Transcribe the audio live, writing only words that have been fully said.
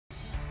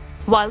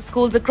While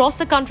schools across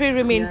the country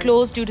remain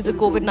closed due to the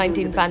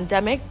COVID-19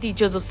 pandemic,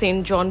 teachers of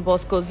St. John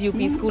Bosco's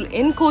UP school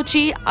in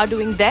Kochi are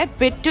doing their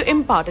bit to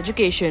impart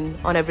education.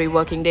 On every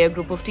working day, a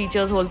group of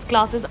teachers holds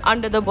classes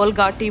under the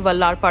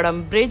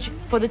Bolgatty-Vallarpadam bridge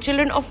for the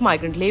children of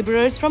migrant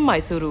labourers from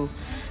Mysuru.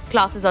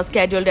 Classes are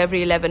scheduled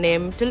every 11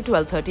 am till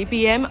 12:30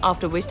 pm,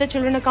 after which the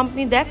children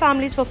accompany their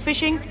families for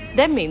fishing,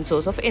 their main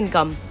source of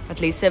income.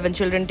 At least 7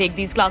 children take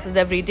these classes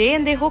every day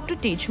and they hope to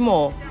teach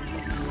more.